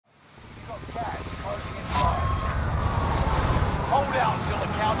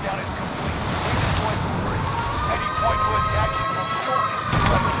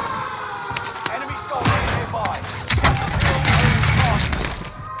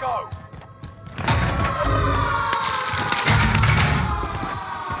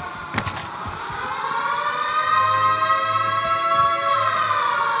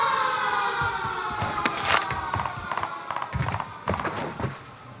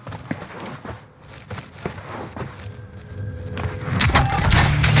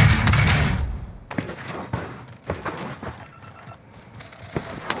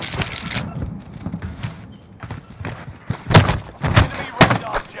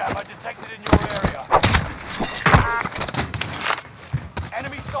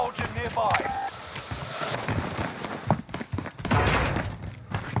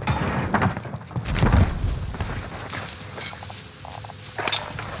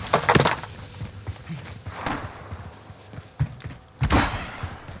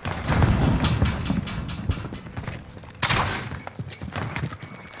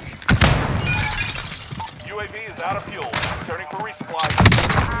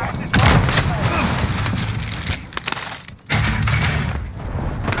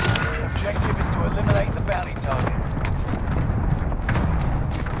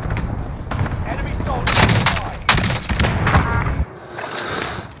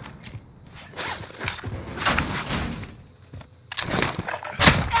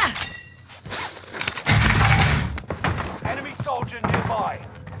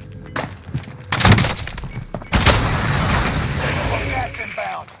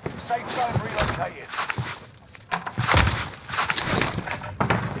ground. Safe zone relocated.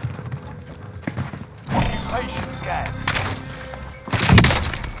 Occupation scan.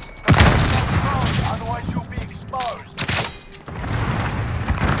 Otherwise you'll be exposed.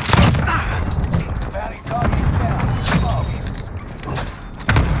 Bounty target is down.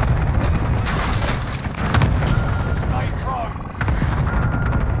 Stay prone.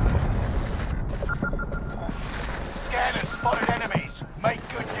 Scanners spotted enemies. Make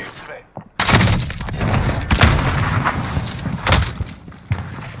good use of it.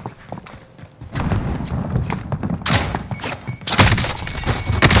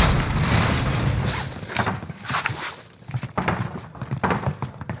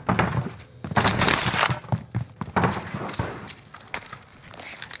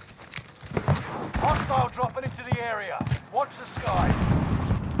 Hostile dropping into the area. Watch the skies.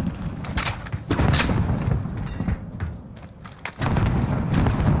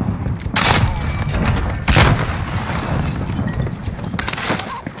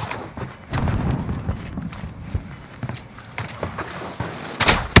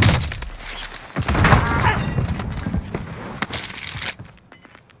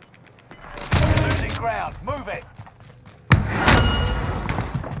 Losing ground. Move it.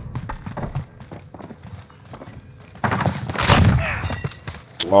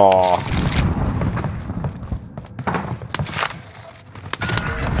 Oh.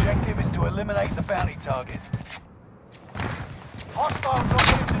 Objective is to eliminate the bounty target. Hostile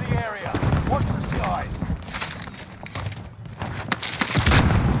dropping into the area. Watch the skies.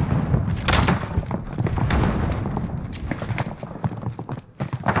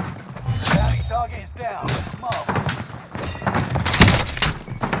 Bounty target is down. Mark.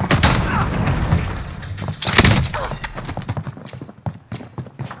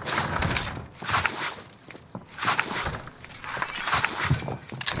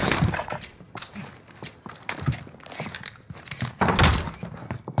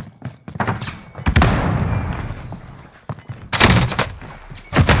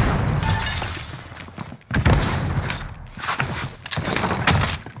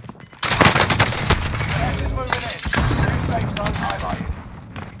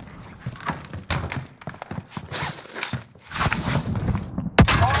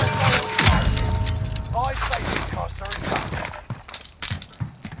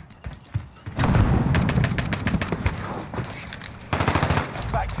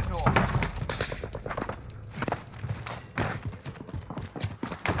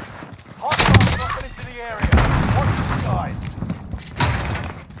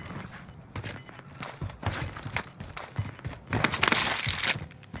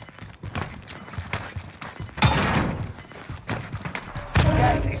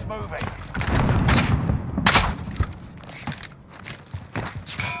 Gas is moving.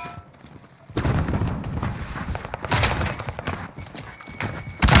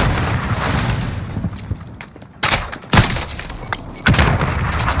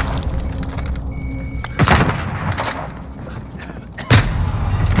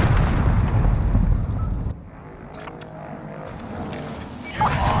 You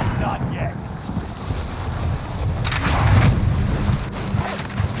aren't done yet.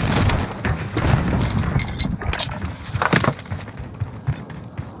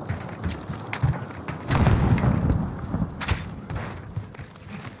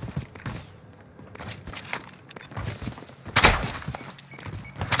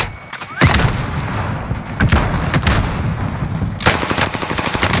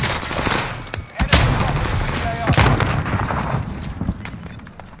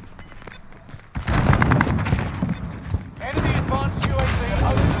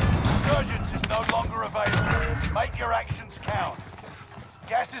 Make your actions count.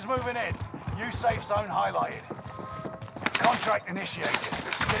 Gas is moving in. New safe zone highlighted. Contract initiated.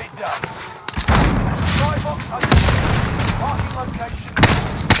 Get it done. Skybox open. Parking location.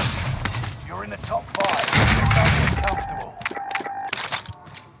 You're in the top 5. Don't get comfortable.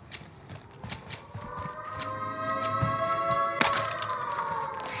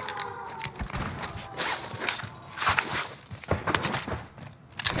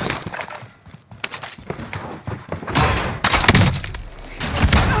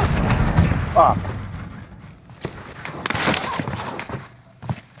 Fuck.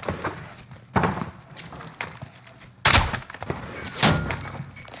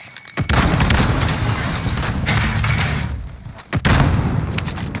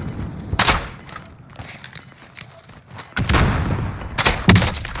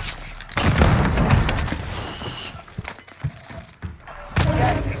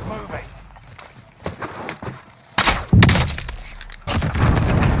 Gas is moving.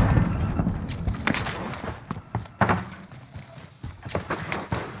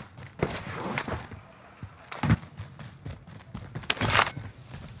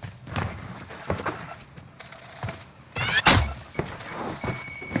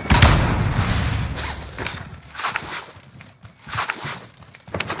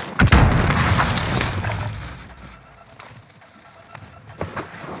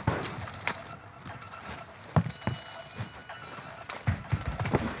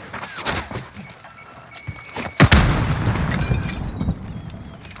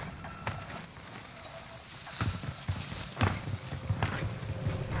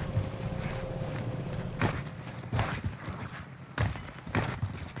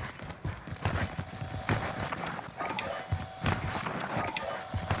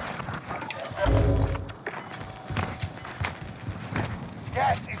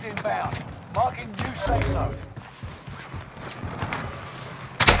 inbound. Marking new safe zone.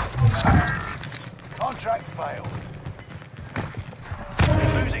 Contract failed.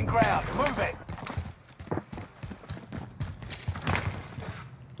 You're losing ground. Move it.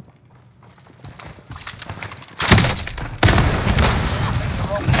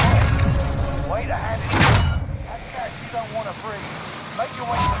 Way to hand it. That's gas you don't want to breathe. Make your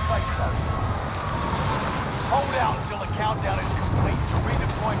way to the safe zone. Hold out until the countdown is complete to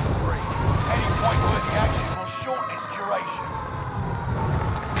redeploy for free. Any point where the action will shorten its duration.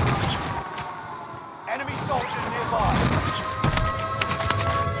 Enemy soldiers nearby.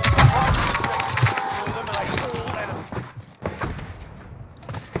 Eliminate all enemies.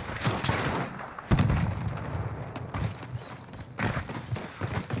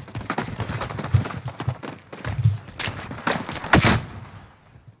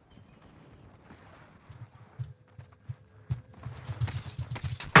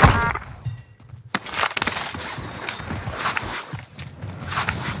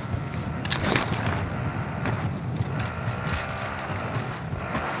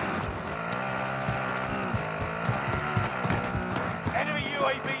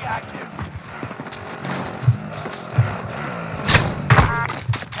 UAV active.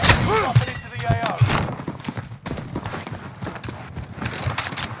 Enemy dropping into the AO.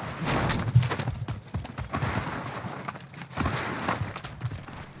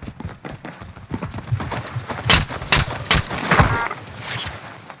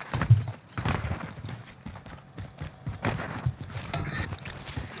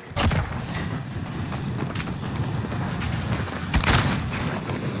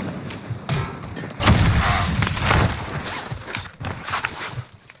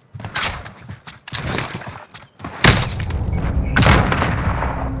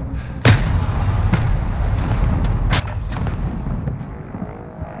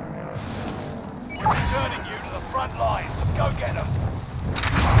 Returning you to the front line. Go get them.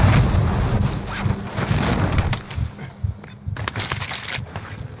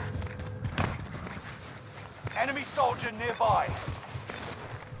 Enemy soldier nearby.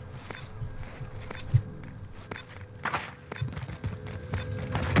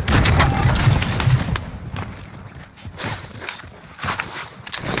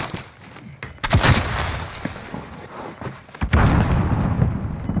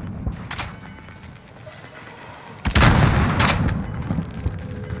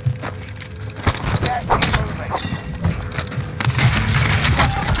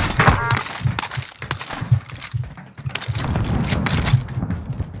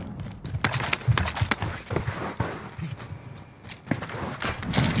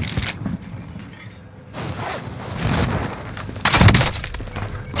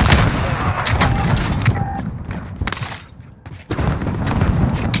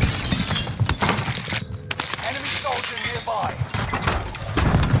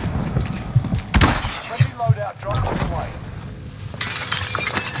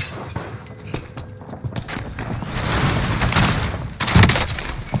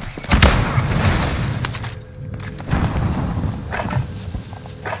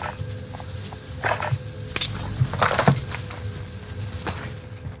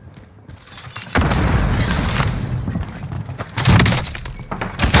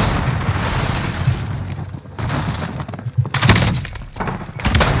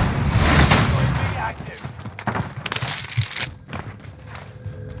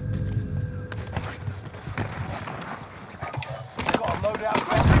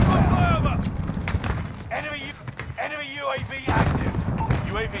 Enemy UAV active.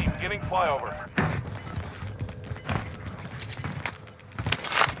 UAV beginning flyover.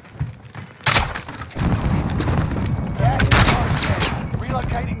 Gas is close.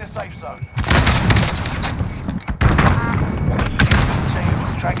 Relocating the safe zone. Team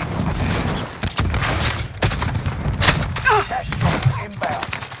tracking your position. Cash drop inbound.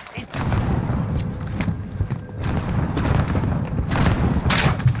 Intercept.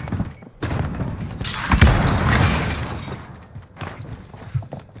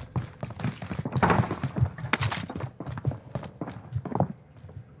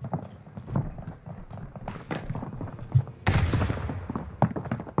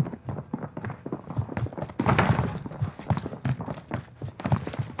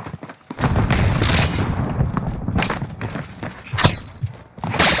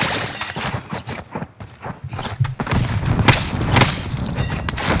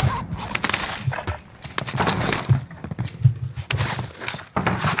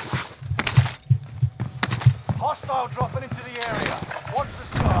 Hostile dropping into the area. Watch the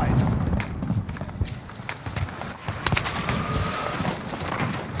skies.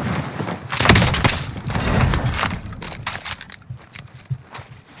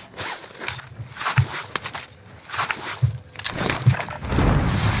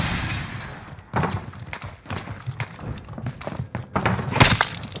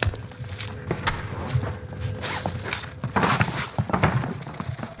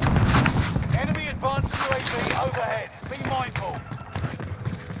 UAV overhead. Be mindful.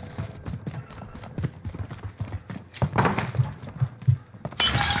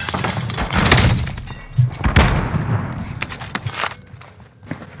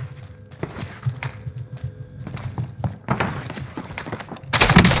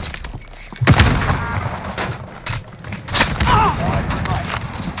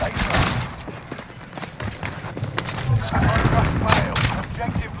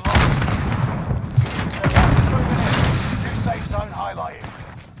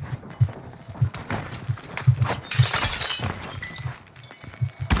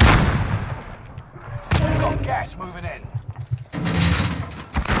 Gas moving in.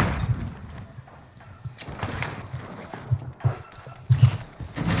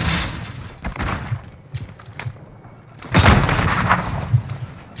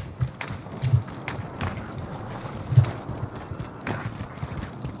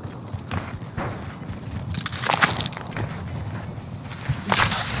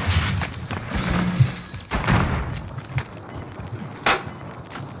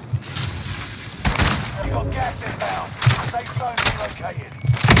 Gas inbound. Safe zone relocated.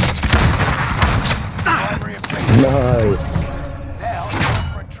 Primary objective. Nice. Now, time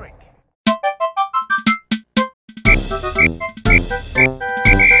for a drink.